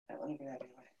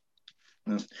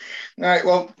All right.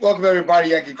 Well, welcome everybody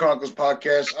to Yankee Chronicles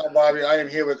podcast. I'm Bobby. I am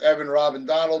here with Evan, Rob, and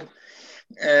Donald,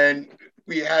 and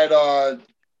we had the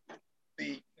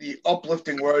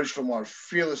uplifting words from our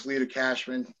fearless leader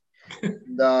Cashman.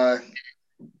 And,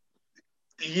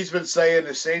 he's been saying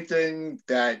the same thing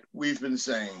that we've been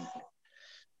saying,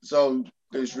 so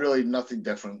there's really nothing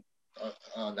different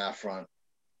on that front.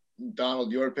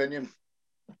 Donald, your opinion?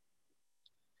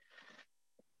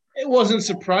 It wasn't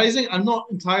surprising. I'm not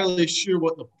entirely sure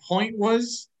what the point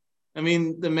was. I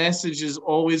mean, the message is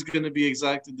always going to be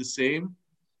exactly the same.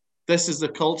 This is the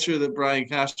culture that Brian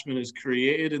Cashman has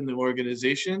created in the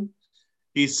organization.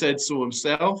 He said so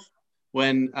himself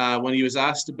when he was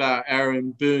asked about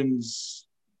Aaron Boone's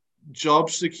job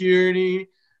security.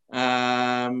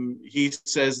 He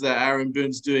says that Aaron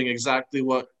Boone's doing exactly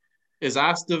what is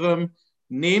asked of him,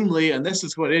 namely, and this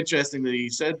is quite interesting that he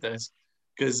said this,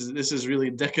 because this is really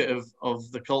indicative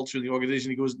of the culture of the organization.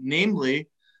 He goes, namely,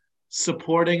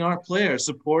 supporting our players,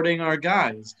 supporting our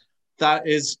guys. That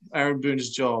is Aaron Boone's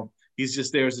job. He's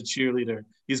just there as a cheerleader.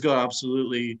 He's got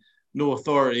absolutely no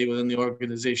authority within the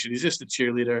organization. He's just a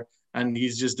cheerleader, and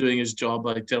he's just doing his job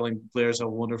by telling players how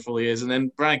wonderful he is. And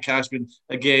then Brian Cashman,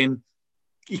 again,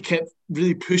 he kept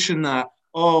really pushing that,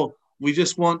 oh, we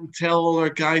just want to tell all our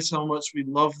guys how much we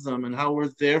love them and how we're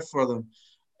there for them.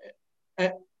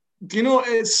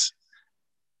 It's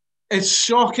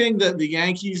shocking that the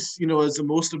Yankees, as the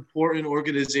most important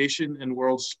organization in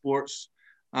world sports,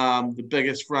 the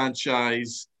biggest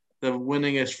franchise, the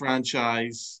winningest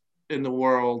franchise in the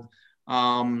world,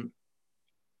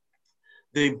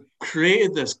 they've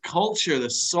created this culture,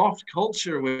 this soft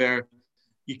culture where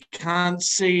you can't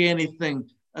say anything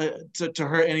to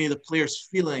hurt any of the players'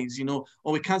 feelings, or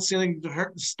we can't say anything to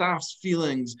hurt the staff's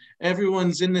feelings.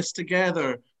 Everyone's in this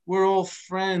together. We're all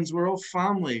friends. We're all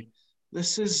family.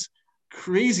 This is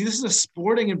crazy. This is a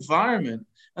sporting environment.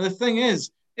 And the thing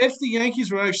is, if the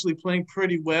Yankees were actually playing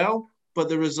pretty well, but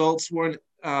the results weren't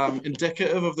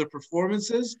indicative of their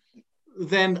performances,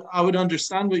 then I would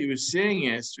understand what you were saying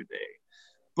yesterday.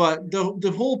 But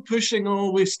the whole pushing,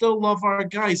 oh, we still love our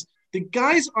guys. The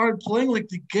guys aren't playing like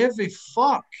they give a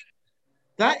fuck.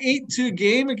 That 8-2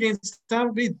 game against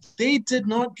Tampa Bay, they did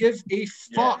not give a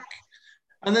fuck. Yeah.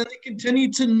 And then they continue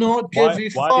to not give a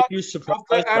fuck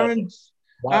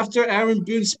after Aaron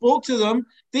Boone spoke to them.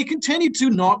 They continue to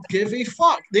not give a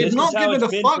fuck. They've not given a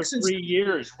fuck since 3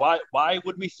 years. Why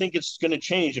would we think it's going to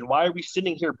change? And why are we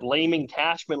sitting here blaming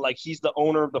Cashman like he's the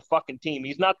owner of the fucking team?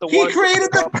 He's not the one. He created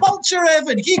the culture,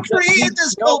 Evan. He created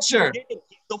this culture.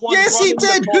 Yes, he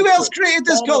did. Who else created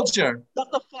this culture?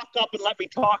 Shut the fuck up and let me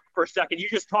talk for a second. You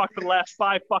just talked for the last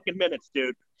 5 fucking minutes,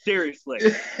 dude. Seriously.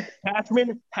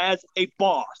 Cashman has a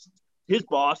boss. His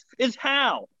boss is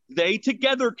Hal. They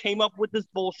together came up with this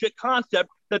bullshit concept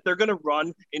that they're going to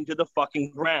run into the fucking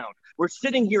ground. We're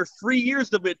sitting here 3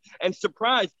 years of it and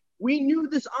surprised. We knew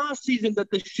this offseason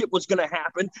that this shit was going to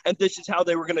happen and this is how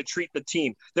they were going to treat the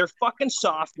team. They're fucking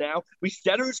soft now. We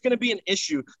said it was going to be an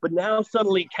issue, but now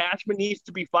suddenly Cashman needs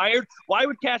to be fired. Why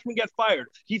would Cashman get fired?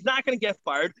 He's not going to get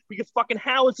fired because fucking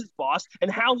Hal is his boss and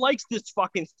Hal likes this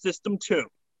fucking system too.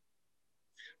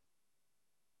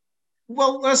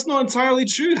 Well, that's not entirely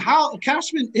true.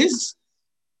 Cashman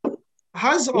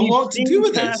has a lot to do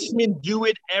with this. Cashman do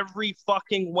it every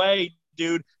fucking way,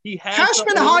 dude.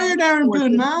 Cashman hired Aaron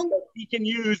Boone, man. He can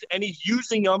use, and he's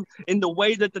using them in the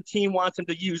way that the team wants him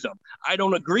to use them. I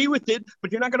don't agree with it, but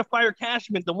you're not going to fire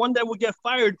Cashman. The one that will get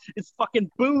fired is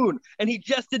fucking Boone, and he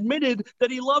just admitted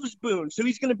that he loves Boone, so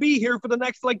he's going to be here for the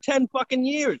next 10 fucking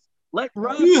years.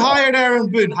 Who hired Aaron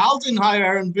Boone? Hal didn't hire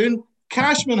Aaron Boone.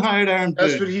 Cashman hired Aaron Boone.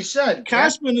 That's what he said.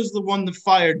 Cashman is the one that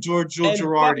fired Giorgio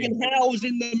Girardi. Fucking Hal was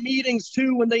in the meetings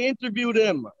too when they interviewed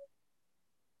him.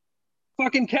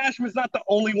 Fucking Cashman's not the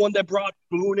only one that brought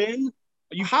Boone in.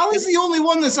 Hal is the only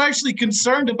one that's actually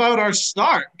concerned about our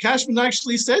start. Cashman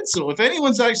actually said so. If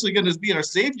anyone's actually going to be our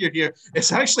savior here,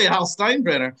 it's actually Hal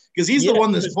Steinbrenner because he's the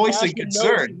one that's voicing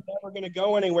concern. He's never going to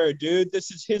go anywhere, dude. This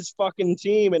is his fucking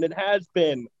team, and it has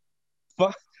been.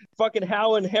 Fucking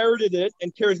Hal inherited it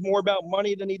and cares more about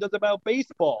money than he does about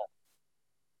baseball.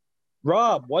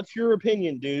 Rob, what's your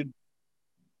opinion, dude?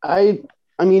 I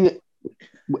mean,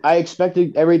 I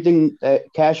expected everything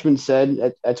that Cashman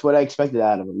said. That's what I expected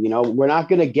out of him. We're not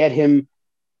going to get him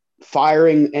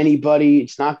firing anybody.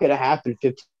 It's not going to happen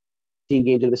 15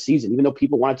 games into the season. Even though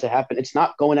people want it to happen, it's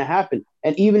not going to happen.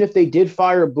 And even if they did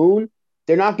fire Boone,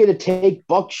 they're not going to take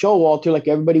Buck Showalter like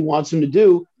everybody wants him to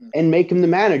do and make him the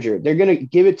manager. They're going to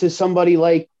give it to somebody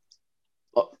like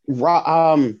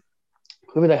whoever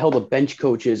the hell the bench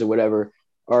coach is or whatever,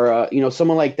 or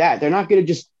someone like that. They're not going to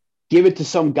just give it to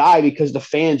some guy because the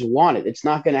fans want it. It's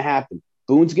not going to happen.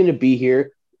 Boone's going to be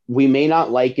here. We may not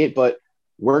like it, but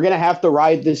we're going to have to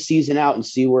ride this season out and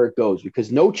see where it goes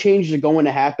because no changes are going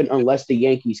to happen unless the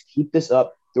Yankees keep this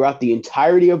up throughout the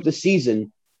entirety of the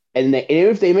season. And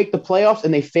if they make the playoffs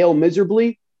and they fail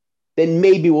miserably, then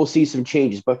maybe we'll see some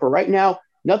changes. But for right now,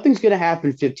 nothing's going to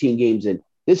happen 15 games in.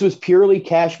 This was purely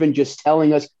Cashman just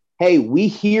telling us, hey, we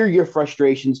hear your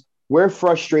frustrations. We're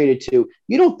frustrated too.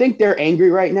 You don't think they're angry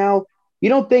right now? You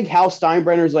don't think Hal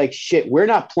Steinbrenner's like, shit, we're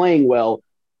not playing well.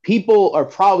 People are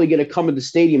probably going to come to the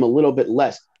stadium a little bit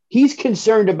less. He's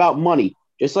concerned about money,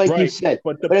 just like you said.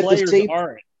 But the players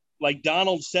aren't. Like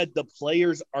Donald said, the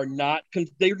players are not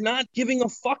 – they're not giving a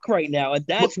fuck right now, and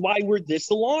that's why we're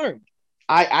this alarmed.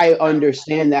 I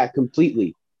understand that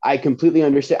completely. I completely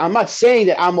understand. I'm not saying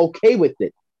that I'm okay with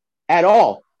it at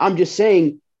all. I'm just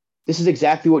saying this is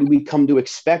exactly what we come to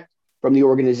expect from the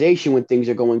organization when things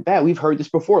are going bad. We've heard this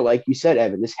before. Like you said,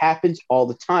 Evan, this happens all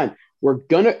the time. We're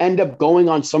going to end up going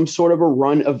on some sort of a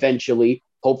run eventually.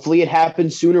 Hopefully it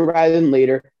happens sooner rather than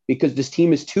later because this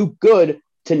team is too good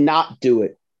to not do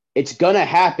it. It's going to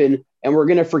happen, and we're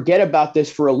going to forget about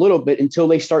this for a little bit until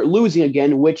they start losing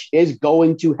again, which is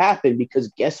going to happen because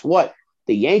guess what?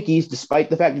 The Yankees, despite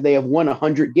the fact that they have won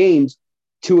 100 games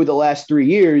 2 of the last 3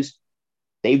 years,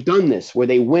 they've done this where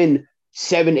they win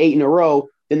 7, 8 in a row,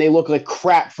 then they look like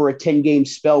crap for a 10-game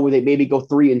spell where they maybe go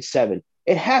 3-7.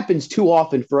 It happens too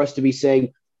often for us to be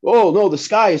saying, oh, no, the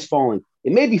sky is falling.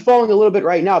 It may be falling a little bit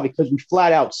right now because we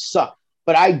flat out suck.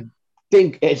 But I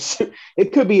think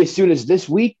it could be as soon as this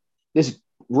week, this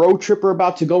road trip we're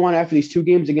about to go on after these 2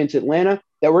 games against Atlanta,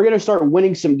 that we're going to start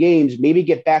winning some games, maybe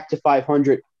get back to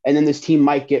 500, and then this team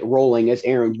might get rolling, as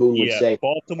Aaron Boone would say.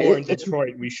 Baltimore and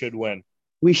Detroit, we should win.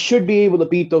 We should be able to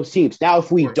beat those teams. Now,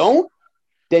 if we don't,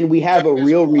 then we have a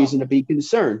real reason to be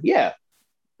concerned. Yeah.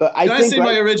 But I think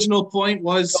my original point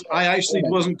was I actually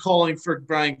wasn't calling for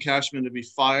Brian Cashman to be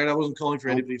fired. I wasn't calling for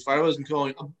anybody to be fired. I wasn't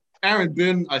calling Aaron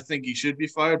Boone. I think he should be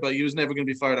fired, but he was never going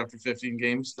to be fired after 15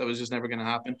 games. That was just never going to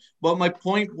happen. But my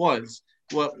point was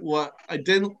what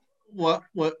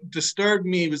disturbed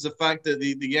me was the fact that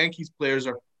the Yankees players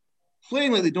are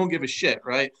playing like they don't give a shit,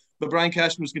 right? But Brian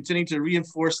Cashman was continuing to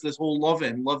reinforce this whole love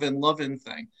in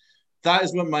thing. That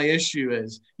is what my issue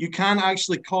is. You can't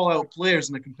actually call out players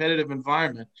in a competitive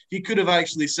environment. He could have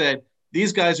actually said,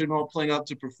 these guys are not playing up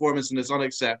to performance and it's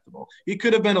unacceptable. He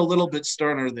could have been a little bit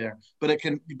sterner there, but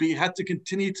he had to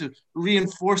continue to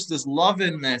reinforce this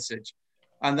love-in message.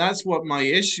 And that's what my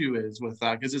issue is with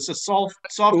that, because it's a soft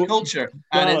culture.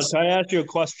 Can I ask you a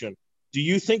question? Do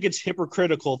you think it's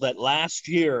hypocritical that last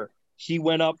year he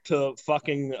went up to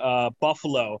fucking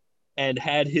Buffalo and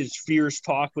had his fierce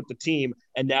talk with the team,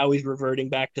 and now he's reverting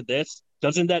back to this?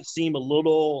 Doesn't that seem a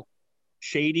little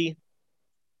shady?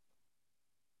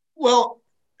 Well,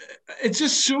 it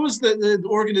just shows that the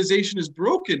organization is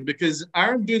broken because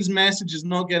Aaron Boone's message is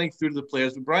not getting through to the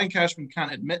players, but Brian Cashman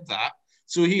can't admit that.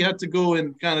 So he had to go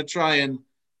and kind of try and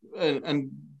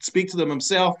speak to them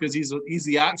himself because he's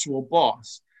the actual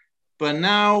boss. But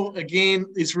now, again,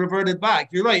 it's reverted back.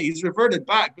 You're right, he's reverted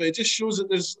back, but it just shows that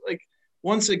there's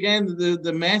once again,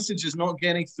 the message is not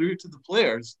getting through to the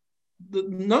players.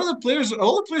 All the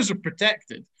players are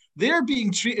protected. They're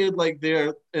being treated like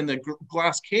they're in a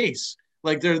glass case,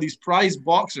 like they're these prize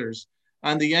boxers.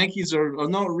 And the Yankees are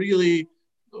not really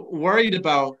worried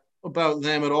about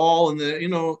them at all.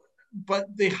 And but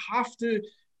they have to.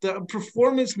 The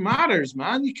performance matters,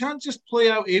 man. You can't just play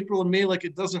out April and May like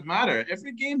it doesn't matter.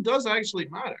 Every game does actually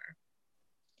matter.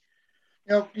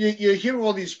 You hear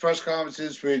all these press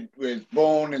conferences with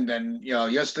Bone and then,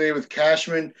 yesterday with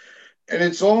Cashman. And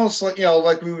it's almost like,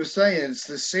 like we were saying, it's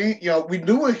the same, we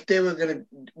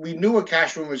knew what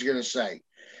Cashman was going to say.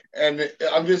 And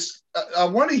I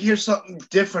want to hear something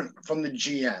different from the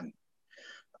GM.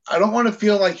 I don't want to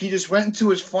feel like he just went into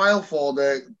his file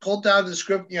folder, pulled out the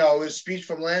script, his speech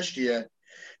from last year,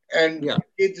 and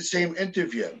did the same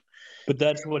interview. But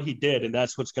that's what he did, and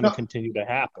that's what's going to continue to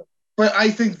happen. But I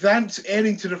think that's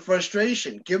adding to the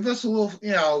frustration. Give us a little,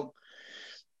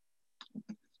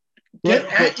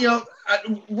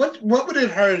 what would it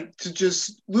hurt to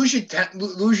just lose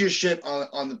your shit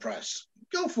on the press?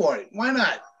 Go for it. Why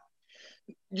not?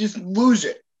 Just lose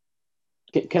it.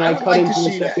 Can I cut in for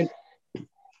a second?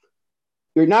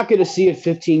 You're not going to see it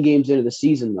 15 games into the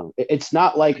season, though. It's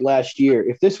not like last year.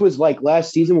 If this was like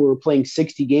last season where we were playing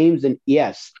 60 games, then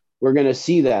yes, we're going to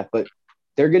see that. But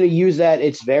they're going to use that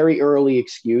it's very early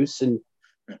excuse. And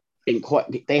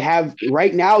they have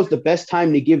right now is the best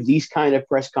time to give these kind of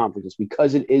press conferences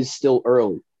because it is still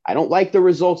early. I don't like the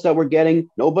results that we're getting.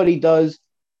 Nobody does.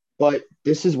 But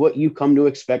this is what you come to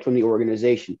expect from the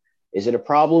organization. Is it a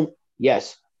problem?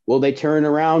 Yes. Will they turn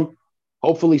around?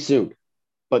 Hopefully soon.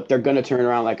 But they're going to turn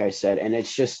around, like I said. And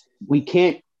it's just, we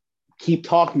can't keep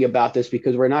talking about this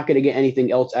because we're not going to get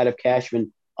anything else out of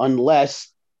Cashman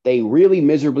unless they really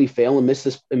miserably fail and miss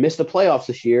the playoffs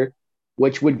this year,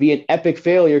 which would be an epic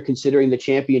failure considering the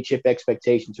championship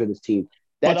expectations for this team.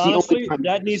 But honestly,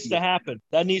 that needs to happen.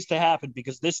 That needs to happen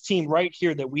because this team right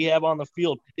here that we have on the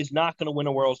field is not going to win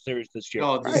a World Series this year.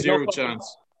 Oh, there's zero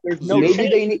chance. There's no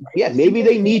maybe chance. Maybe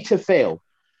they need to fail.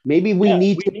 Maybe we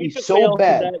need to be so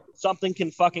bad that something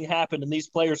can fucking happen, and these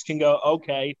players can go,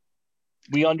 okay,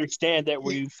 we understand that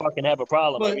we fucking have a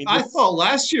problem. But I thought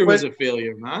last year was a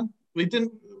failure, man. We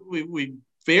didn't. We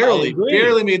barely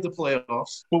made the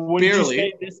playoffs. But would you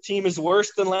say this team is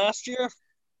worse than last year?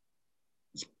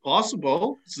 It's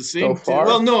possible. It's the same. So far?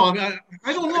 Well, no,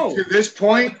 I don't know. To this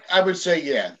point, I would say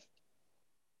yeah.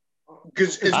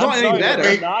 Because it's not any better.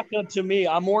 Tanaka, to me,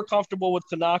 I'm more comfortable with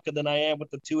Tanaka than I am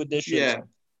with the two additions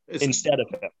instead of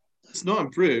him. It's not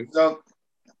improved. No.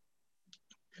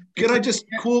 Could I just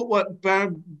quote what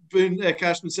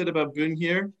Cashman said about Boone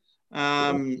here?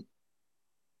 I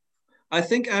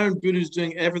think Aaron Boone is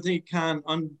doing everything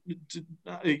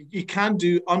he can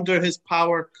do under his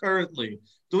power currently.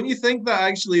 Don't you think that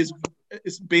actually is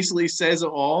basically says it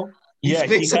all? He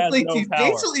basically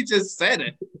just said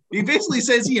it. He basically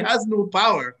says he has no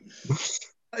power.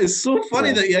 It's so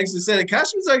funny that he actually said it.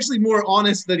 Cashman's actually more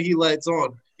honest than he lets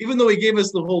on. Even though he gave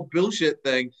us the whole bullshit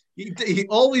thing, he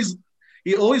always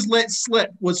lets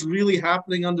slip what's really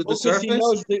happening under the surface. He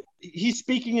knows that he's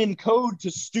speaking in code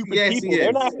to stupid people.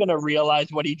 They're not going to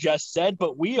realize what he just said,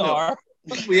 but we are.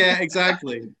 Yeah,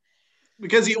 exactly.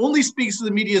 Because he only speaks to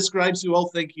the media scribes who all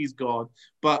think he's God.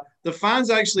 But the fans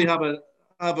actually have a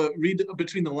read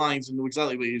between the lines and know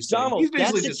exactly what he's saying. Donald,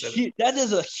 that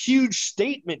is a huge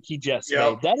statement he just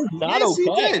made. That is not okay.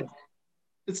 He did.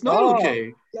 It's not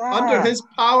okay. God. Under his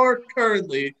power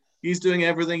currently, he's doing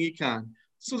everything he can.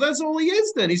 So that's all he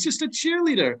is then. He's just a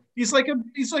cheerleader. He's like a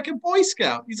Boy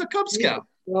Scout. He's a Cub Scout.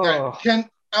 I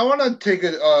want to take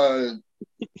a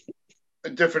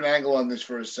different angle on this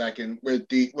for a second. When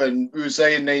we were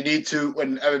saying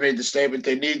when Evan made the statement,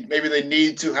 they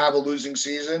need to have a losing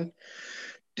season.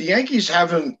 The Yankees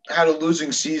haven't had a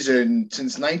losing season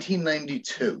since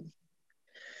 1992.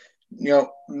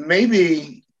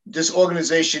 Maybe this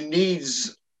organization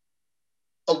needs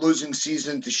a losing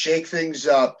season to shake things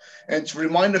up and to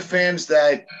remind the fans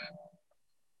that,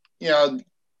 you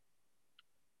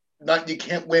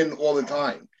can't win all the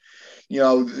time.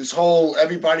 This whole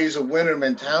everybody's a winner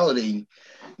mentality,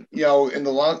 in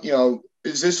the long,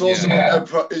 is this also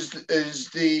is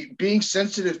the being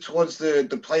sensitive towards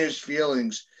the players'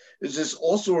 feelings? Is this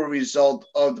also a result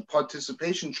of the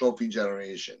participation trophy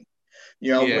generation?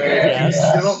 Where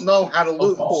you don't know how to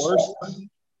lose. Of course.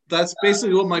 That's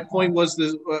basically what my point was.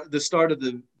 The start of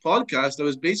the podcast, I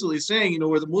was basically saying,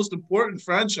 we're the most important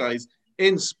franchise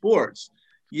in sports,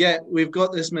 yet we've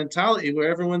got this mentality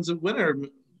where everyone's a winner,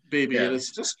 baby, and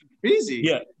it's just crazy.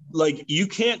 Yeah, like you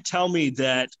can't tell me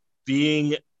that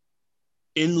being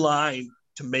in line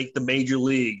to make the major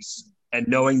leagues and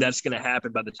knowing that's going to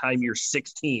happen by the time you're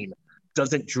 16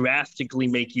 doesn't drastically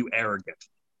make you arrogant.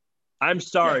 I'm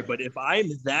sorry, but if I'm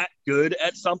that good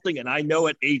at something and I know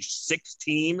at age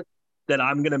 16 that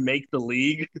I'm going to make the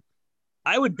league,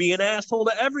 I would be an asshole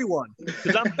to everyone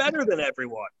because I'm better than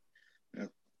everyone.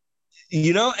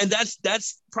 And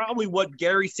that's probably what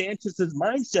Gary Sanchez's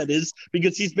mindset is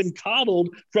because he's been coddled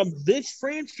from this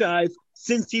franchise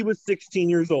since he was 16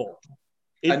 years old.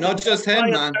 And not just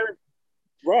him, man.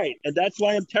 Right, and that's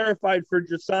why I'm terrified for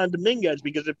Jason Dominguez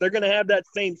because if they're going to have that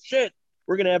same shit,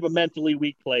 we're going to have a mentally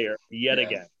weak player yet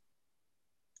again.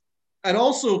 And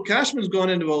also, Cashman's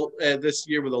gone into this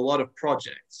year with a lot of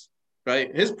projects,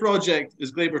 right? His project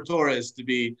is Gleyber Torres to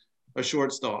be a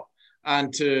shortstop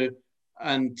and to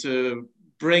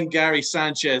bring Gary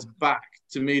Sanchez back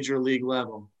to major league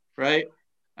level, right?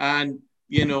 And,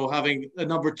 having a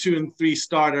number 2 and 3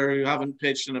 starter who haven't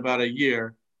pitched in about a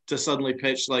year to suddenly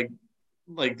pitch like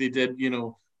they did,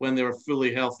 when they were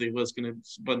fully healthy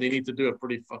but they need to do it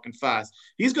pretty fucking fast.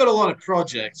 He's got a lot of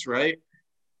projects, right?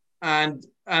 And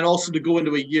also to go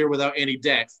into a year without any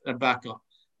depth and backup.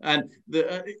 And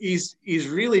he's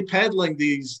really peddling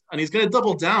these, and he's going to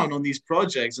double down on these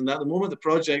projects. And at the moment, the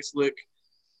projects look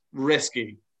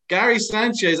risky. Gary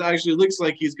Sanchez actually looks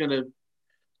like he's going to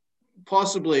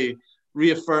possibly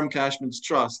reaffirm Cashman's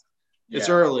trust. It's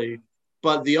early.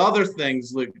 But the other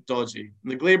things look dodgy.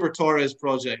 The Gleyber Torres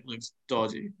project looks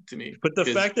dodgy to me. But the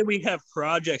fact that we have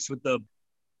projects with the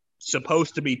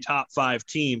supposed to be top 5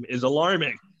 team is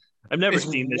alarming I've never It's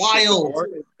seen this wild. shit before.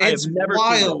 It's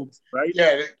wild. Right?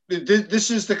 Yeah,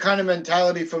 this is the kind of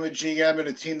mentality from a GM and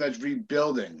a team that's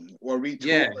rebuilding or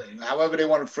retooling, however they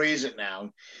want to phrase it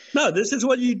now. No, this is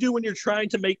what you do when you're trying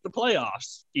to make the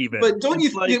playoffs. Even, but don't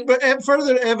it's you? But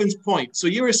further to Evan's point, so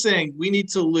you were saying we need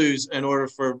to lose in order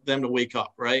for them to wake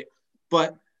up, right?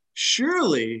 But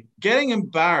surely getting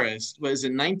embarrassed was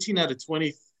in 19 out of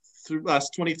 20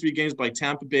 last 23 games by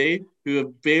Tampa Bay, who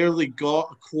have barely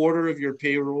got a quarter of your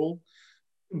payroll.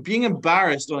 Being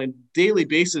embarrassed on a daily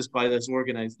basis by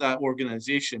that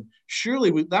organization,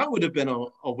 surely that would have been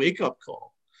a wake-up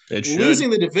call.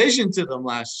 Losing the division to them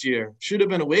last year should have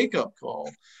been a wake-up call.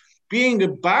 Being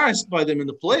embarrassed by them in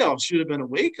the playoffs should have been a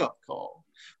wake-up call.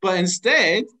 But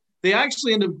instead, they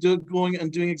actually end up going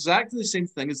and doing exactly the same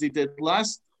thing as they did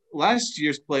last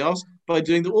year's playoffs by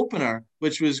doing the opener,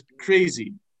 which was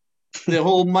crazy. The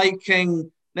whole Mike King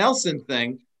Nelson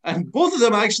thing. And both of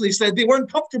them actually said they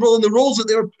weren't comfortable in the roles that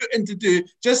they were put in to do,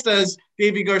 just as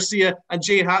Davey Garcia and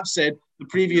Jay Happ said the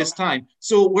previous time.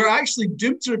 So we're actually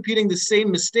duped to repeating the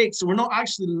same mistakes. So we're not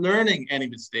actually learning any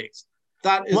mistakes.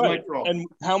 That is my problem. And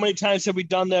how many times have we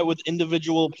done that with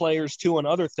individual players too and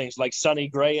other things, like Sonny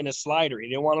Gray and his slider? He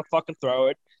didn't want to fucking throw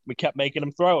it. We kept making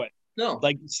him throw it. No.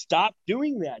 Like, stop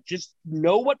doing that. Just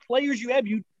know what players you have.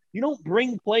 You don't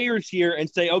bring players here and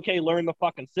say, okay, learn the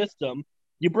fucking system.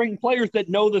 You bring players that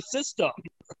know the system.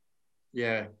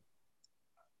 Yeah.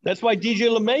 That's why DJ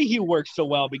LeMahieu works so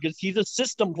well, because he's a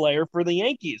system player for the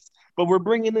Yankees. But we're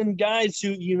bringing in guys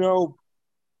who,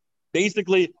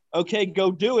 basically, okay,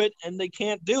 go do it, and they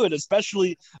can't do it,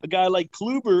 especially a guy like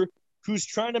Kluber who's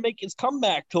trying to make his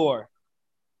comeback tour.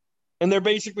 And they're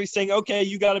basically saying, okay,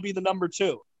 you got to be the number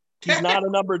 2. He's not a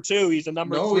number 2. He's a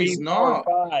number 3, he's 4, and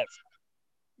 5.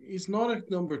 He's not a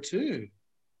number 2.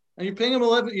 And you're paying him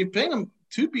 11. You're paying him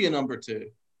to be a number 2.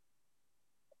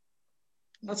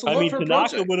 That's a lot for a Tanaka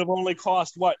project. would have only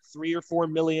cost what, $3 or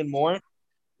 $4 million more.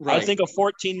 Right. I think a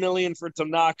 $14 million for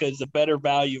Tanaka is a better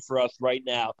value for us right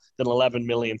now than $11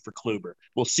 million for Kluber.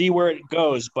 We'll see where it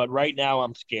goes, but right now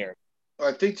I'm scared.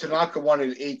 I think Tanaka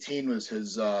wanted 18 was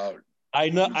his. I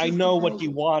know what he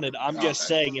wanted. I'm just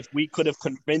saying, if we could have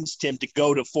convinced him to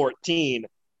go to 14,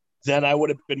 then I would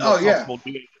have been more comfortable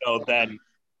doing so than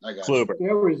Kluber.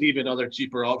 There was even other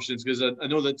cheaper options, because I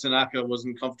know that Tanaka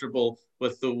wasn't comfortable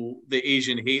with the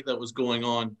Asian hate that was going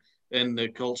on in the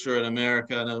culture in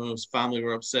America, and I know his family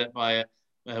were upset by it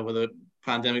with the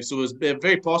pandemic. So it was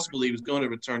very possible he was going to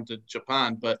return to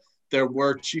Japan, but there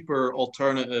were cheaper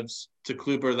alternatives to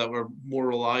Kluber that were more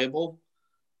reliable.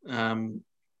 But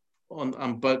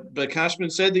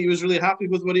Cashman said that he was really happy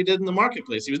with what he did in the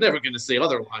marketplace. He was never going to say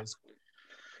otherwise.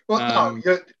 Well,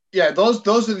 no, yeah,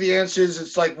 those are the answers.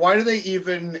 It's like, why do they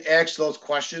even ask those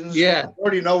questions? Yeah, you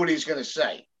already know what he's going to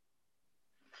say.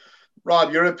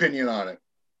 Rob, your opinion on it?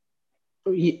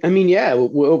 I mean, yeah.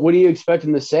 What do you expect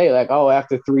him to say? Like, oh,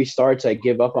 after 3 starts, I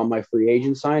give up on my free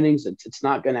agent signings. It's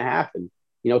not going to happen.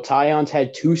 Taillon's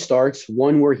had 2 starts,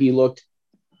 one where he looked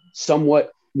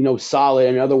somewhat, solid,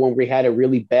 and another one where he had a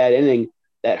really bad inning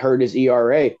that hurt his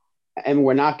ERA. And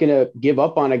we're not going to give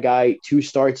up on a guy 2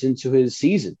 starts into his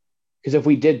season. Because if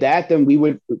we did that, then we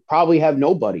would probably have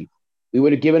nobody. We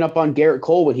would have given up on Garrett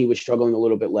Cole when he was struggling a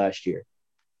little bit last year.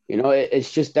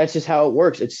 That's just how it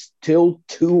works. It's still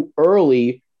too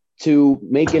early to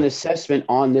make an assessment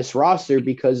on this roster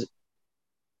because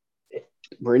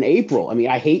we're in April. I mean,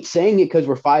 I hate saying it because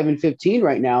we're 5-15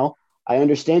 right now. I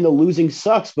understand the losing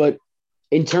sucks, but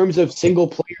in terms of single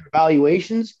player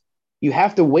evaluations, you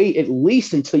have to wait at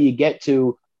least until you get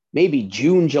to maybe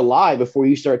June, July before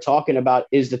you start talking about,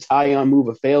 is the Taillon move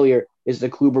a failure? Is the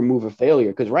Kluber move a failure?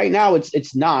 Because right now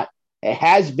it's not. It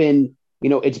has been,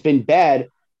 it's been bad,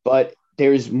 but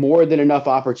there's more than enough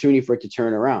opportunity for it to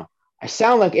turn around. I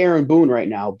sound like Aaron Boone right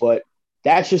now, but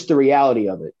that's just the reality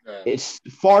of it. Yeah. It's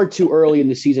far too early in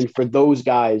the season for those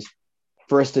guys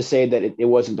for us to say that it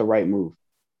wasn't the right move.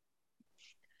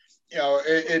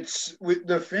 It's with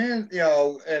the fan,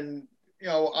 and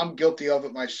I'm guilty of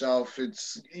it myself.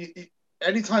 It's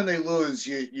anytime they lose,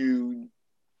 you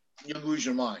lose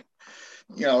your mind,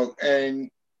 and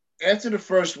after the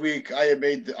first week, I had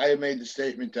made the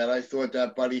statement that I thought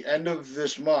that by the end of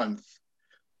this month,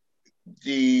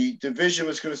 the division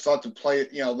was going to start to play,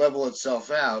 level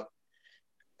itself out.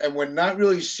 And we're not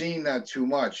really seeing that too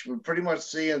much. We're pretty much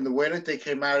seeing the way that they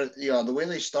came out, the way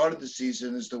they started the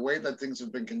season is the way that things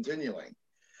have been continuing.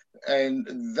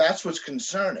 And that's what's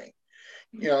concerning.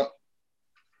 The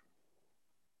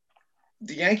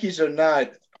Yankees are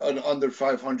not an under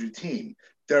 500 team.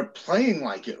 They're playing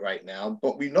like it right now,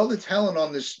 but we know the talent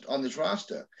on this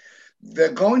roster.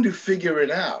 They're going to figure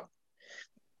it out.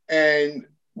 And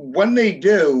when they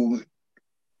do,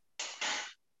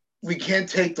 we can't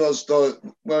take those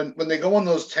when they go on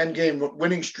those 10-game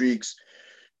winning streaks.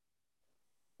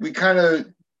 We kind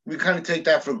of take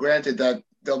that for granted that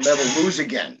they'll never lose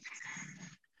again.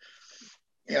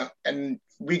 Yeah, and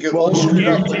we get all screwed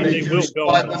up when they do.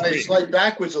 But when they slide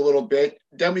backwards a little bit,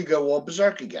 then we go all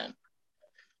berserk again.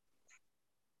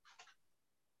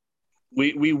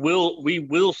 We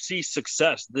will see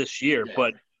success this year,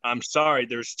 but I'm sorry,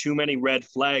 there's too many red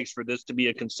flags for this to be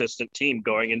a consistent team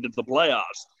going into the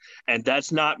playoffs. And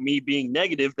that's not me being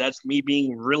negative. That's me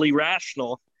being really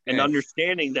rational and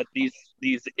understanding that these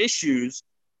issues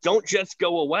don't just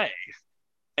go away.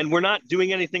 And we're not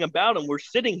doing anything about them. We're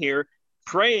sitting here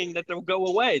praying that they'll go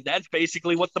away. That's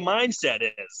basically what the mindset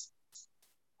is.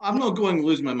 I'm not going to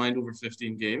lose my mind over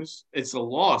 15 games. It's a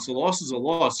loss. A loss is a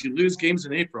loss. You lose games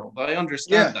in April. I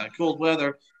understand that. Cold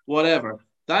weather, whatever.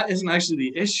 That isn't actually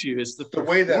the issue. It's the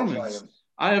performance.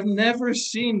 I have never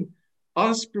seen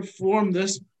us perform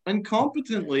this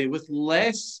incompetently with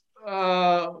less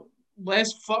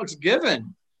fucks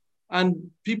given and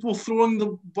people throwing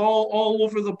the ball all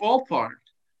over the ballpark.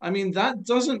 I mean, that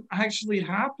doesn't actually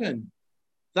happen.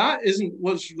 That isn't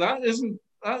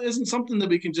something that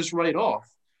we can just write off.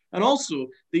 And also,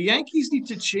 the Yankees need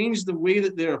to change the way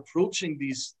that they're approaching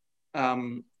these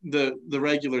the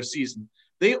regular season.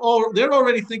 They're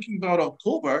already thinking about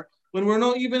October when we're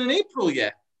not even in April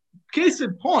yet. Case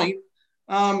in point,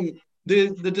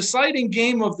 the deciding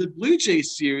game of the Blue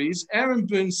Jays series, Aaron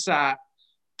Boone sat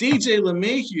DJ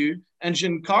LeMahieu and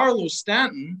Giancarlo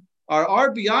Stanton, our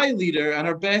RBI leader and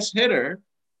our best hitter.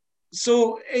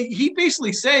 So he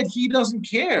basically said he doesn't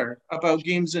care about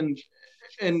games in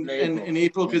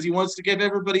April because he wants to give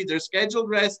everybody their scheduled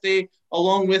rest day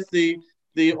along with the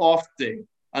off day.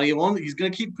 And he's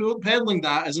going to keep peddling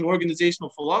that as an organizational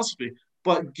philosophy.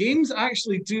 But games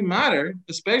actually do matter,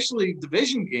 especially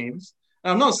division games.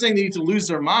 And I'm not saying they need to lose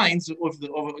their minds of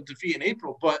a defeat in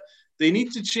April, but they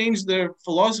need to change their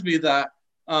philosophy that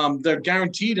they're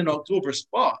guaranteed an October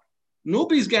spot.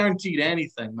 Nobody's guaranteed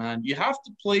anything, man. You have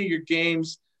to play your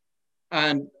games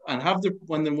and have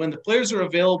when the players are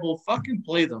available, fucking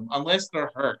play them unless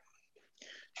they're hurt.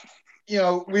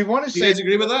 We want to say. You guys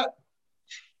agree with that?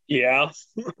 Yeah.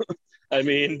 I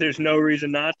mean, there's no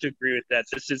reason not to agree with that.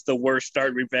 This is the worst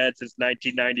start we've had since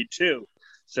 1992.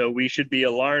 So we should be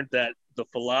alarmed that the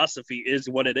philosophy is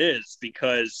what it is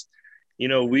because,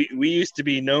 we used to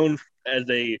be known as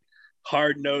a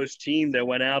hard-nosed team that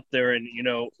went out there and,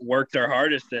 worked our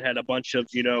hardest and had a bunch of,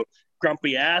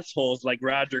 grumpy assholes like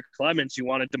Roger Clemens who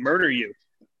wanted to murder you.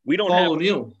 We don't have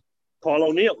Paul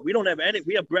O'Neill. We don't have any.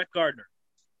 We have Brett Gardner.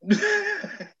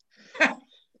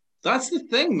 That's the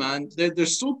thing, man. They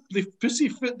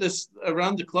pussyfoot this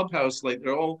around the clubhouse like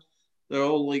they're all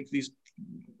like these,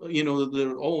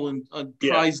 they're all in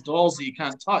prized dolls that you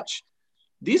can't touch.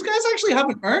 These guys actually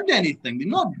haven't earned anything. They've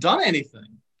not done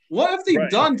anything. What have they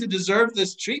done to deserve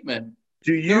this treatment?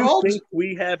 Do you think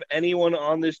we have anyone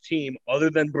on this team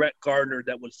other than Brett Gardner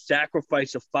that would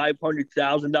sacrifice a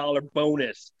 $500,000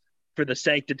 bonus for the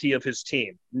sanctity of his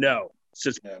team? No.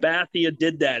 Sabathia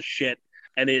did that shit,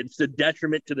 and it's a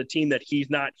detriment to the team that he's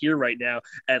not here right now,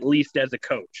 at least as a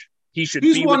coach. He should.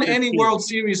 Who's won any World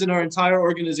Series in our entire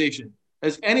organization?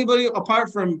 Has anybody,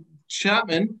 apart from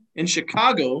Chapman in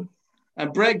Chicago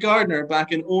and Brett Gardner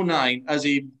back in 2009 as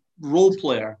a role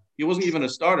player? He wasn't even a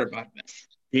starter back then.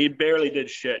 He barely did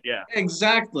shit, yeah.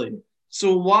 Exactly.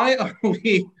 So why are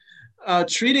we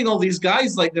treating all these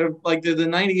guys like they're the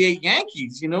 98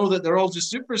 Yankees, that they're all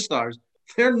just superstars?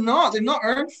 They're not. They've not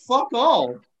earned fuck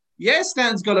all. Yes,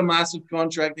 Stan's got a massive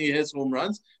contract and he hits home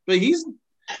runs, but he's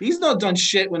not done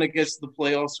shit when it gets to the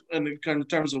playoffs in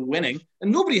terms of winning.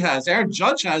 And nobody has. Aaron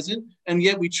Judge hasn't, and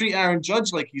yet we treat Aaron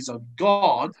Judge like he's a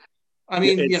god. I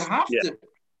mean, you have to.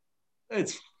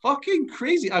 It's fucking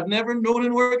crazy. I've never known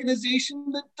an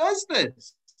organization that does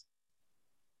this.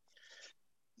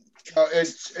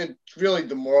 It's really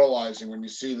demoralizing when you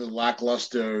see the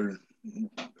lackluster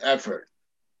effort.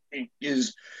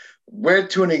 We're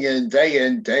tuning in,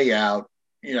 day out,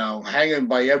 hanging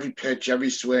by every pitch, every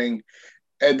swing,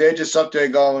 and they're just up there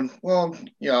going, well,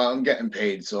 I'm getting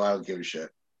paid, so I don't give a shit.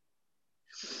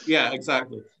 Yeah,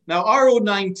 exactly. Now, our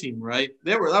 09 team, right?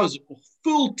 That was a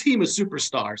full team of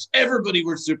superstars. Everybody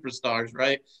were superstars,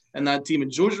 right? And that team,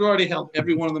 and Joe Girardi held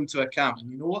every one of them to account.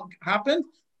 And you know what happened?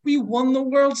 We won the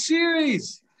World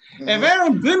Series. Mm-hmm. If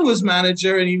Aaron Boone was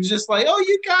manager and he was just like, oh,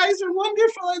 you guys are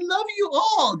wonderful. I love you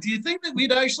all. Do you think that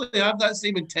we'd actually have that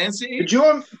same intensity? Could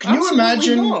you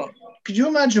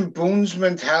imagine Boone's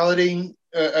mentality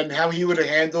and how he would have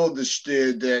handled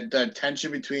the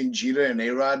tension between Jeter and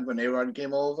A-Rod when A-Rod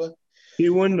came over? He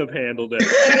wouldn't have handled it.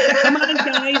 Come on,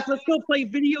 guys, let's go play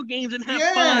video games and have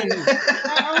fun.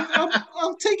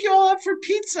 I'll take you all out for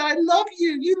pizza. I love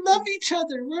you. You love each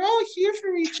other. We're all here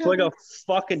for each It's other. like a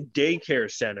fucking daycare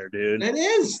center, dude. It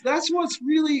is. That's what's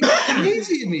really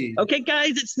crazy to me. Okay,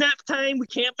 guys, it's nap time. We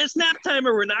can't miss nap time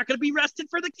or we're not going to be rested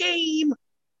for the game.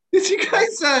 Did you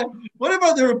guys? What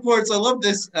about the reports? I love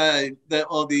this. That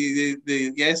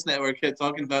the Yes Network kept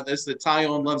talking about this. That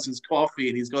Tyon loves his coffee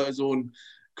and he's got his own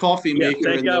coffee maker.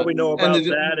 Thank God we know about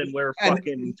that, and we're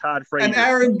fucking Todd Frazier. And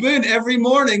Aaron Boone every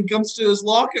morning comes to his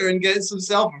locker and gets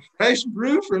himself a fresh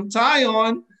brew from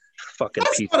Tyon. Fucking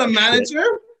That's piece not a of manager.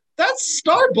 shit. That's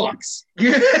Starbucks.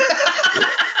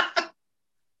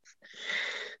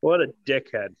 What a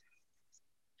dickhead.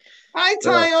 Hi,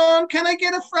 Tyon. Can I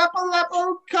get a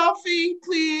Frappuccino coffee,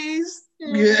 please?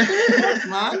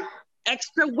 Come on.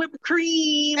 Extra whipped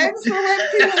cream. Extra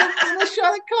whipped cream and a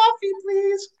shot of coffee,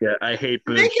 please. Yeah, I hate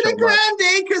Boone Make it so a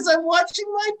grande because I'm watching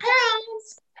my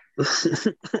pounds.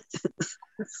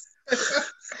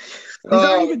 These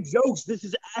aren't even jokes. This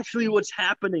is actually what's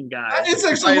happening, guys. It's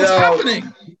actually what's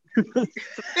happening.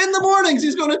 In the mornings,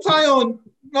 he's going to Tyon.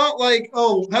 Not like,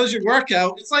 oh, how's your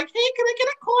workout? It's like, hey, can I get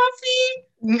a coffee?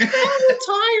 I'm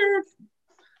tired.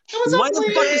 Why the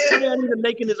fuck is Tyon even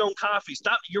making his own coffee?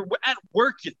 Stop! You're at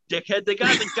work, you dickhead. They got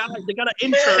an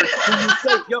intern who you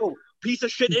say, yo, piece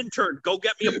of shit intern, go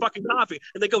get me a fucking coffee,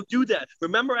 and they go do that.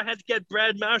 Remember, I had to get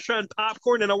Brad Marchand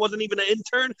popcorn, and I wasn't even an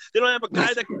intern. They don't have a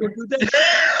guy that can go do that.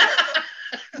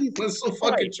 That's so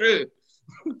fucking true.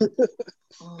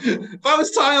 If I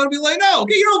was Tyon, I'd be like, no,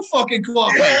 get your own fucking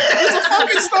coffee. There's a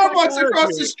fucking Starbucks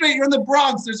across the street. You're in the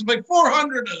Bronx. There's like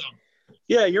 400 of them.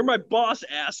 Yeah, you're my boss,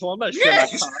 asshole. I'm not sharing my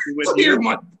coffee with you. You're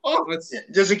my boss.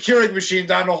 There's a Keurig machine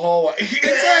down the hallway.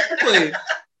 Exactly.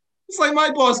 It's like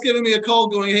my boss giving me a call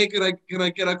going, hey, can I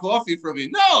get a coffee from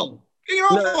you? No, get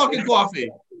your own fucking coffee.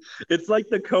 It's like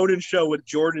the Conan show with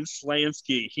Jordan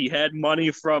Slansky. He had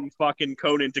money from fucking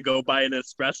Conan to go buy an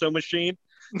espresso machine.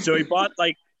 So he bought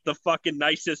like the fucking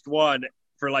nicest one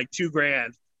for like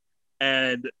 $2,000.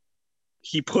 And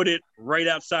he put it right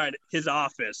outside his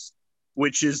office,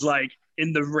 which is like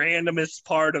in the randomest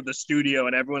part of the studio.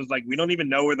 And everyone's like, we don't even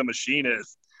know where the machine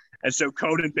is. And so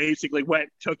Conan basically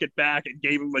took it back and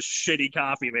gave him a shitty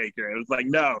coffee maker. It was like,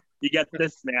 no, you get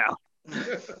this now.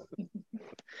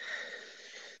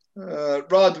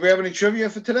 Rod, do we have any trivia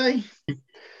for today?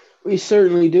 We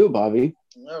certainly do, Bobby.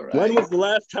 All right. When was the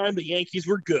last time the Yankees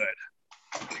were good?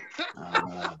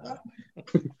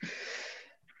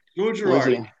 George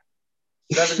Girardi.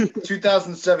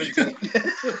 2017.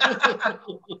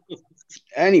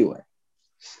 Anyway,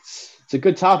 it's a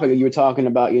good topic. You were talking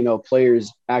about,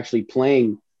 players actually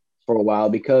playing for a while,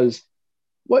 because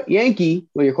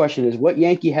your question is, what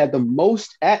Yankee had the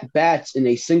most at-bats in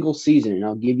a single season? And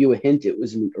I'll give you a hint. It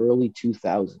was in the early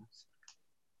 2000s.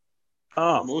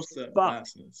 Oh, most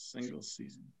at-bats in a single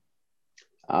season.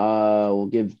 We'll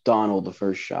give Donald the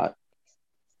first shot.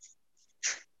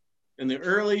 In the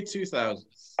early 2000s.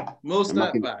 Most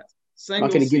at-bats. I'm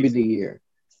not going to give you the year.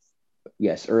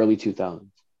 Yes, early 2000s.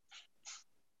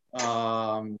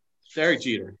 Derek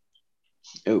Jeter.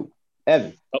 Oh,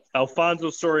 Evan. Alfonso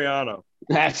Soriano.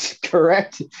 That's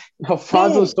correct.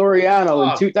 Alfonso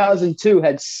Soriano in 2002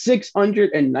 had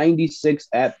 696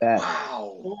 at-bats.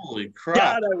 Wow. Holy crap.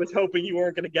 God, I was hoping you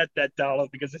weren't going to get that, Donald,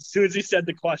 because as soon as he said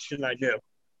the question, I knew.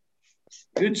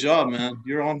 Good job, man.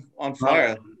 You're on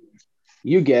fire.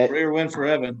 You get. Rare win for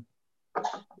Evan.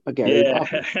 Okay. Yeah.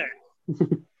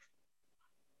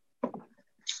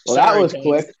 Well, that was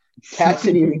quick. Cat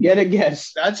didn't even get a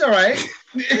guess. That's all right.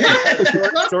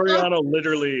 Soriano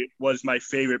literally was my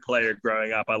favorite player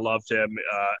growing up. I loved him.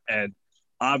 And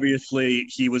obviously,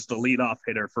 he was the leadoff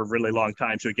hitter for a really long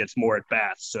time, so he gets more at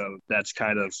bats. So that's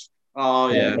kind of. Oh,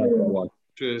 yeah.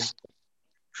 True.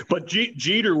 But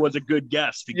Jeter was a good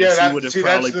guess, because he would have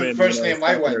probably that's the been first name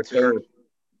I went to.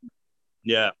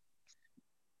 Yeah.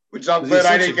 Which I'm glad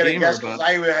I didn't get a guess, because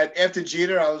I had, after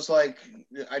Jeter, I was like,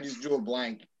 I just drew a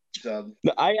blank. So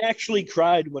I actually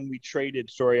cried when we traded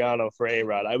Soriano for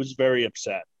A-Rod. I was very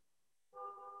upset.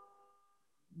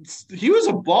 He was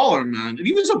a baller, man.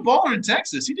 He was a baller in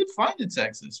Texas. He did fine in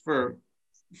Texas for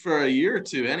a year or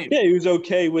two anyway. Yeah, he was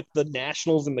okay with the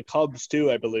Nationals and the Cubs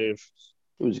too, I believe.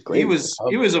 It was great. He was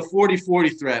a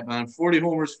 40-40 threat, man. 40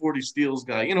 homers, 40 steals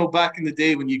guy. Back in the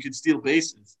day when you could steal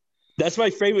bases. That's my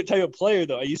favorite type of player,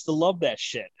 though. I used to love that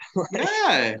shit.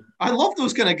 Yeah, I love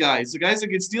those kind of guys. The guys that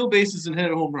can steal bases and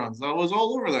hit home runs. I was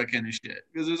all over that kind of shit,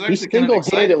 because it was actually kind of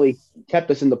exciting. He single-handedly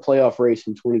kept us in the playoff race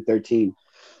in 2013.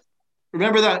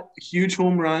 Remember that huge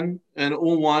home run in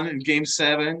 0-1 in Game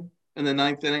 7 in the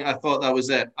ninth inning. I thought that was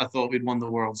it. I thought we'd won the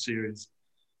World Series.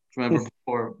 Remember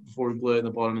before we blew it in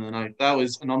the bottom of the ninth. That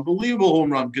was an unbelievable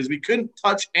home run because we couldn't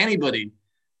touch anybody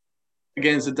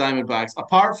against the Diamondbacks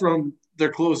apart from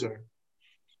their closer.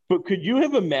 But could you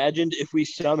have imagined if we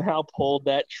somehow pulled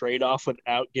that trade off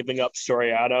without giving up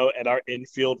Soriano and our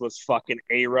infield was fucking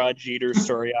A-Rod, Jeter,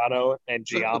 Soriano, and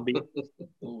Giambi?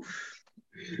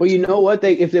 Well, you know what?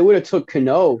 If they would have took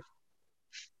Cano,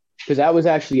 because that was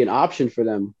actually an option for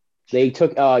them. They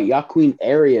took Joaquin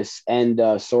Arias and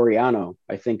Soriano.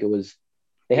 I think it was.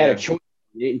 They had a choice.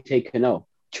 They didn't take Cano.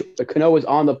 Cano was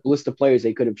on the list of players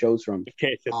they could have chose from.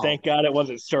 Okay, so thank God it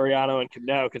wasn't Soriano and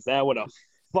Cano because that would have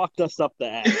fucked us up the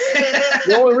ass.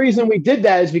 The only reason we did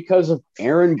that is because of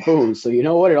Aaron Boone. So you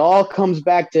know what? It all comes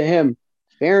back to him.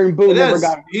 Aaron Boone never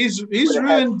got. He's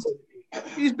ruined.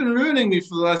 He's been ruining me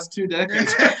for the last 2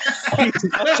 decades.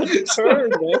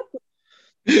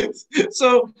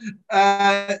 So,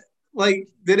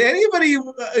 did anybody,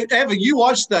 Evan, you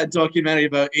watched that documentary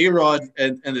about A-Rod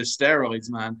and the steroids,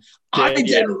 man. I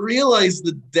didn't realize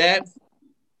the depth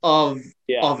of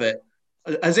it.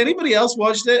 Has anybody else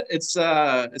watched it? It's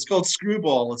called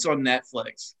Screwball. It's on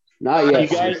Netflix.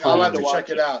 Not yet. I'll have to check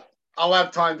it out. I'll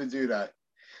have time to do that.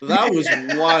 That was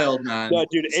wild, man. No,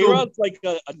 dude, A-Rod's like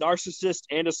a narcissist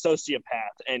and a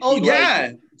sociopath. And he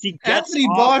gets Anthony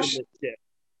Bosch.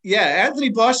 Yeah, Anthony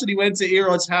Bosch said he went to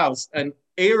A-Rod's house, and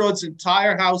A-Rod's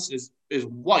entire house is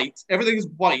white. Everything is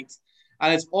white,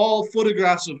 and it's all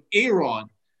photographs of A-Rod.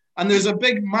 And there's a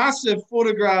big, massive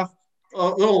photograph,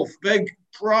 little big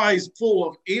prize full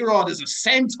of A-Rod as a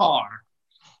centaur.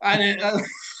 And it,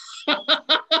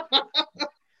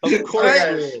 of course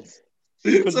it is.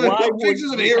 So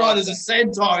pictures of A-Rod as a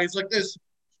centaur. He's like this.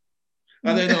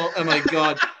 And then, oh my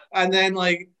God. And then,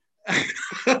 and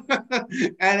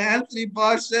Anthony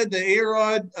Bosch said that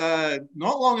A-Rod,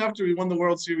 not long after he won the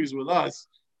World Series with us,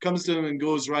 comes to him and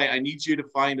goes, right, I need you to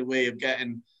find a way of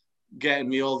getting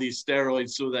me all these steroids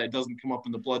so that it doesn't come up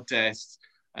in the blood tests.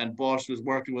 And Bosch was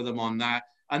working with him on that.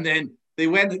 And then they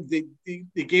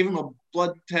gave him a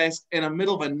blood test in the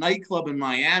middle of a nightclub in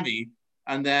Miami.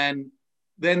 And then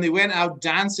they went out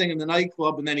dancing in the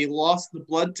nightclub, and then he lost the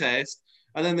blood test.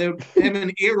 And then him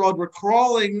and A-Rod were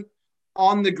crawling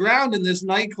on the ground in this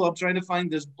nightclub trying to find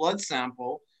this blood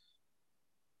sample.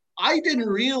 I didn't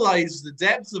realize the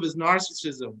depths of his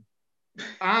narcissism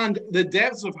and the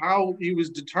depths of how he was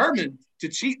determined to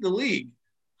cheat the league.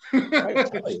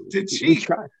 To cheat.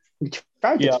 We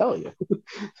tried to tell you.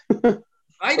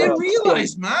 I didn't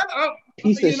realize, man.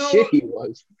 Piece of shit he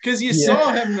was. Because you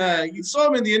saw him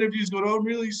in the interviews going, "Oh, I'm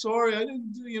really sorry. I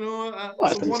didn't,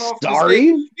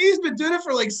 sorry? Mistake." He's been doing it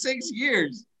for 6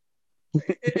 years.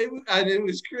 It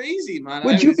was crazy, man.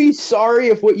 Would you be sorry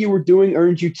if what you were doing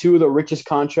earned you 2 of the richest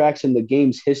contracts in the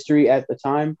game's history at the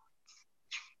time?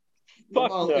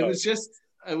 No.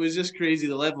 It was just crazy,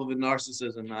 the level of the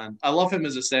narcissism, man. I love him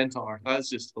as a centaur. That's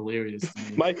just hilarious to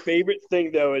me. My favorite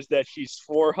thing, though, is that she's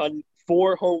 4 home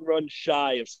runs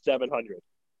shy of 700.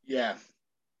 Yeah.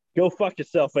 Go fuck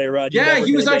yourself, A-Rod. Yeah,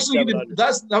 he was actually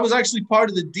that was actually part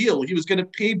of the deal. He was going to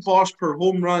pay Bosch per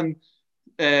home run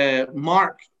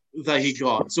mark that he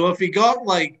got. So if he got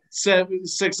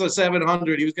 600 or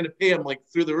 700, he was going to pay him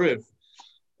through the roof.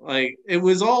 It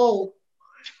was all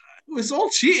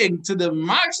cheating to the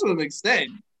maximum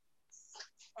extent.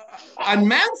 And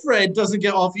Manfred doesn't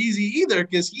get off easy either,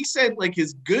 because he sent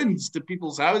his goons to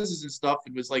people's houses and stuff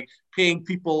and was paying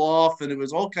people off, and it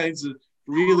was all kinds of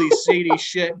really shady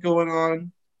shit going on.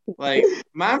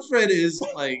 Manfred is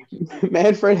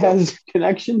Manfred has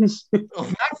connections.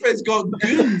 Manfred's got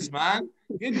goons, man.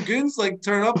 He had goons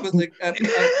turn up at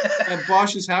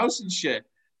Bosch's house and shit.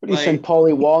 But he sent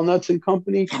Paulie Walnuts and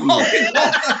company.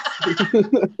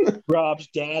 Rob's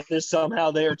dad is somehow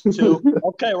there too.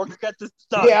 Okay, we're gonna get this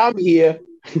done. Yeah, I'm here.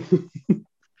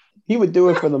 He would do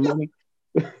it for the money.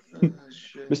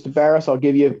 Mr. Barris, I'll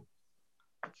give you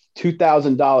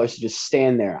 $2,000 to just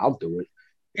stand there. I'll do it.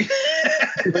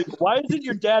 Why isn't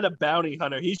your dad a bounty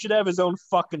hunter? He should have his own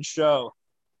fucking show.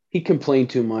 He complained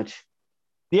too much.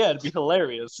 Yeah, it'd be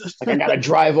hilarious. I gotta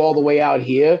drive all the way out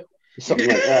here. Something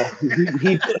like that.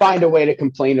 He'd find a way to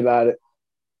complain about it.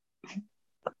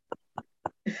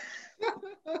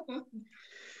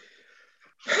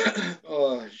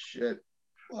 Oh shit!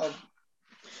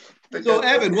 So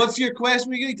Evan, what's your question?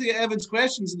 We're going to get Evan's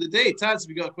questions of the day. Tats, have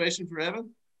you got a question for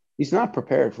Evan? He's not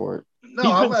prepared for it. No,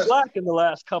 he's been slacking the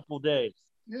last couple of days.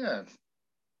 Yeah.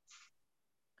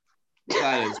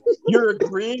 You're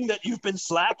agreeing that you've been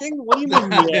slacking? What do you mean?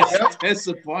 It's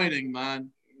disappointing,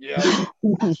 man. Yeah.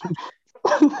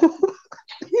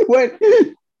 He went,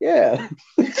 yeah.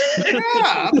 Yeah,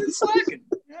 I've been slacking.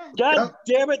 Yeah. God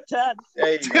damn it, Ted.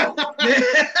 There you go.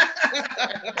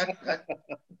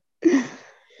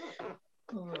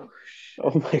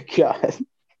 Oh my God.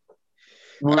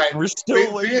 We're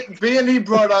still being he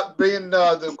brought up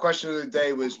the question of the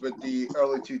day was with the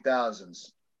early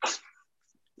 2000s.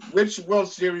 Which World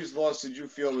Series loss did you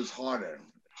feel was harder?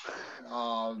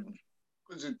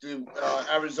 Was it the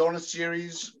Arizona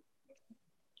series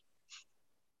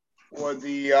or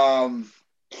the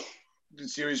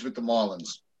series with the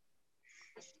Marlins?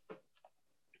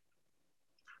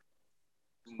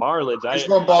 Marlins. Which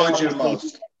one bothered you the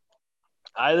most?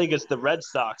 I think it's the Red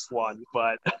Sox one,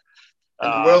 but in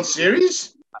the World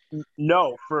Series?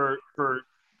 No, for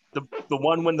the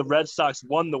one when the Red Sox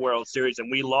won the World Series and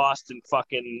we lost in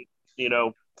fucking,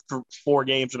 for 4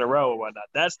 games in a row or whatnot.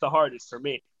 That's the hardest for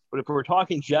me. But if we're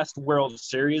talking just World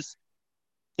Series,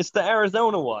 it's the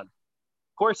Arizona one.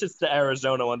 Of course, it's the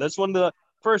Arizona one. This one,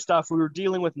 first off, we were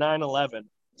dealing with 9/11.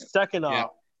 Second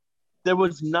off, there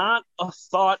was not a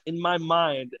thought in my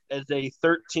mind as a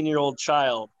 13-year-old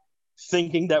child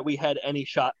thinking that we had any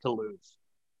shot to lose.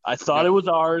 I thought it was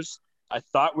ours. I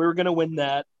thought we were going to win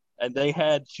that. And they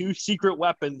had 2 secret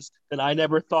weapons that I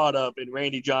never thought of in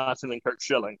Randy Johnson and Kurt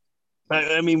Schilling.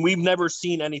 I mean, we've never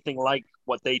seen anything like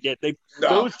what they did.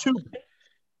 Those 2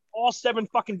 all 7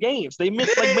 fucking games. They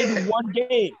missed like maybe 1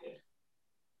 game.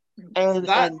 And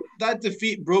that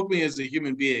defeat broke me as a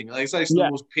human being. Like, it's actually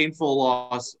the most painful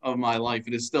loss of my life,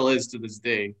 and it still is to this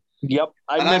day. Yep.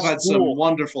 I've had some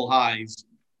wonderful highs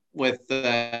with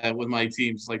my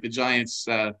teams, like the Giants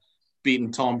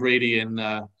beating Tom Brady in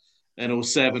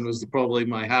 07 was probably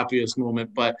my happiest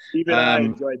moment. But even I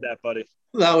enjoyed that, buddy.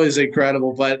 That was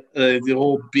incredible. But the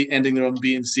whole ending their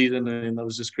unbeaten season, and that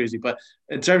was just crazy. But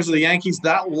in terms of the Yankees,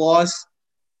 that loss,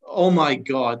 oh my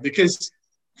God, because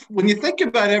when you think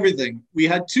about everything, we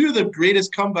had 2 of the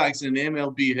greatest comebacks in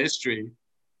MLB history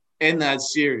in that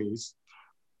series,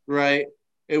 right?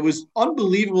 It was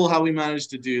unbelievable how we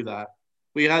managed to do that.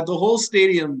 We had the whole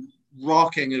stadium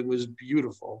rocking. It was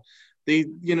beautiful. The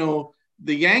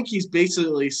Yankees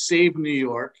basically saved New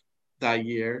York that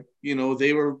year.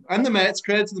 They were, and the Mets,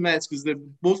 credit to the Mets, because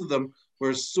both of them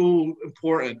were so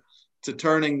important to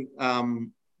turning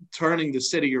the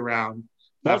city around.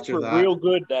 Mets were real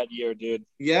good that year, dude.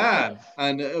 Yeah,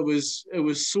 and it was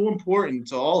so important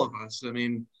to all of us. I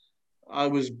mean, I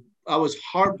was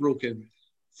heartbroken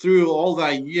through all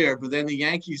that year, but then the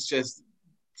Yankees just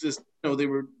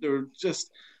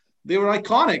they were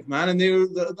iconic, man, and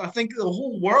I think the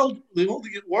whole world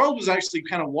was actually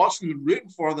kind of watching them, rooting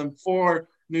for them for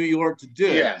New York to do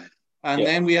it. Yeah. And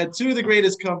then we had 2 of the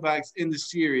greatest comebacks in the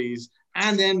series,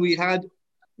 and then we had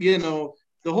the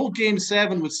whole Game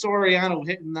 7 with Soriano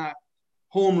hitting that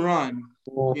home run,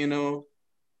 and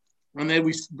then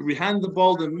we handed the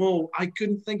ball to Mo. I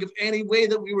couldn't think of any way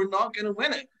that we were not going to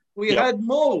win it. We had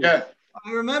Mo. Yeah.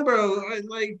 I remember, I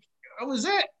was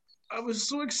it. I was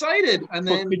so excited. And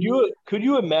then could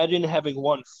you imagine having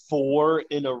won 4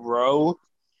 in a row?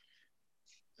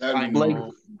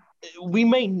 We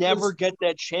may never get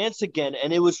that chance again.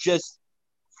 And it was just,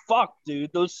 fuck,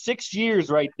 dude. Those 6 years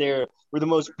right there were the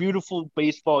most beautiful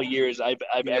baseball years I've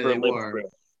ever lived through.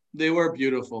 They were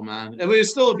beautiful, man. It was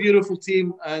still a beautiful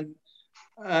team, and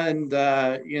it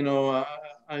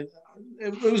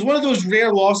was one of those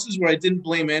rare losses where I didn't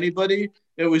blame anybody.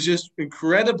 It was just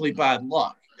incredibly bad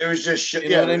luck. It was just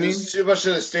what I mean? Too much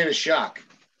of a state of shock.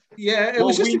 Yeah, it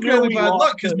was just incredibly bad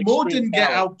luck because Mo didn't get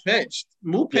out-pitched.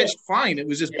 Mo pitched fine. It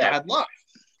was just bad luck,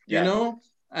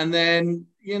 And then,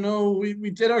 we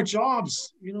did our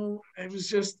jobs. It was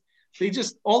just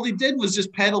all they did was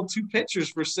just peddle 2 pitchers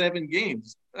for 7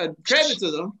 games. Credit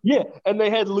to them. Yeah, and they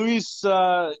had Luis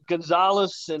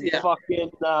Gonzalez and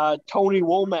fucking Tony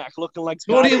Womack looking like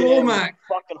Tony Womack.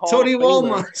 Fucking Tony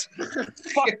Womack.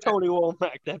 Fuck Tony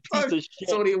Womack, that piece of shit.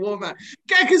 Tony Womack.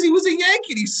 Yeah, because he was a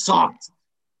Yankee. He sucked.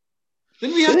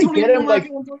 Then we had Tony Womack.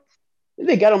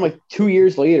 They got him like 2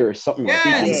 years later or something like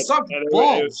that. Yeah, he sucked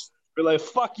balls. We're like,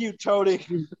 fuck you, Tony.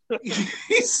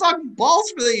 He sucked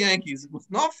balls for the Yankees. It was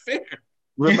not fair.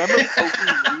 Remember Pokey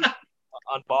Reese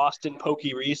on Boston?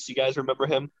 Pokey Reese, you guys remember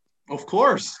him? Of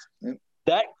course.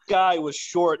 That guy was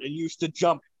short and used to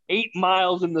jump 8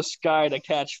 miles in the sky to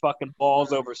catch fucking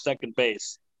balls over second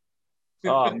base.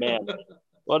 Oh, man.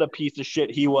 What a piece of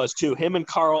shit he was, too. Him and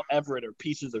Carl Everett are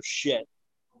pieces of shit.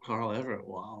 Carl Everett,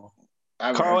 wow.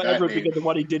 Carl Everett because of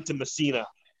what he did to Messina.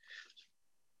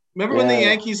 Remember when the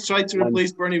Yankees tried to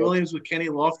replace Bernie Williams with Kenny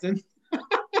Lofton?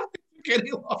 Kenny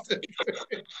Lofton.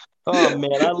 Oh, man.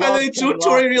 And then Joe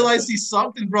Torre realized he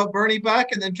sucked and brought Bernie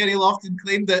back, and then Kenny Lofton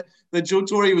claimed that Joe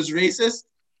Torre was racist.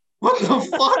 What the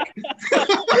fuck?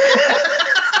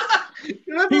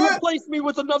 Remember He that? replaced me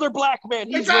with another black man.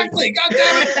 He's Exactly. God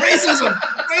damn it. Racism.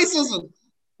 Racism.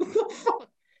 What the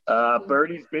fuck?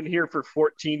 Birdie's been here for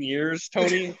 14 years,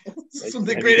 Tony. Some of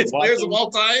the Have you greatest been players of watching?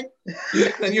 all time.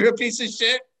 And you're a piece of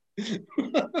shit.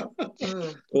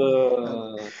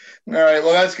 All right,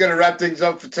 well, that's going to wrap things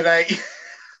up for today.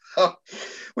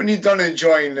 When you're done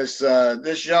enjoying this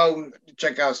show,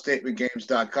 check out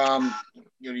statementgames.com.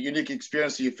 Unique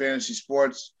experience of your fantasy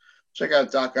sports. Check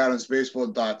out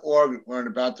DocAdamsBaseball.org. Learn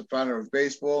about the founder of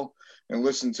baseball and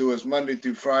listen to us Monday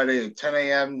through Friday at 10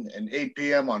 a.m. and 8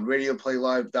 p.m. on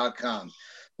RadioPlayLive.com.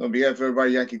 On behalf of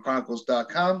everybody,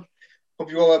 YankeeChronicles.com.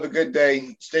 Hope you all have a good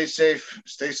day. Stay safe.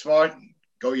 Stay smart.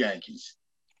 Go Yankees.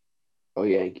 Go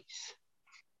Yankees.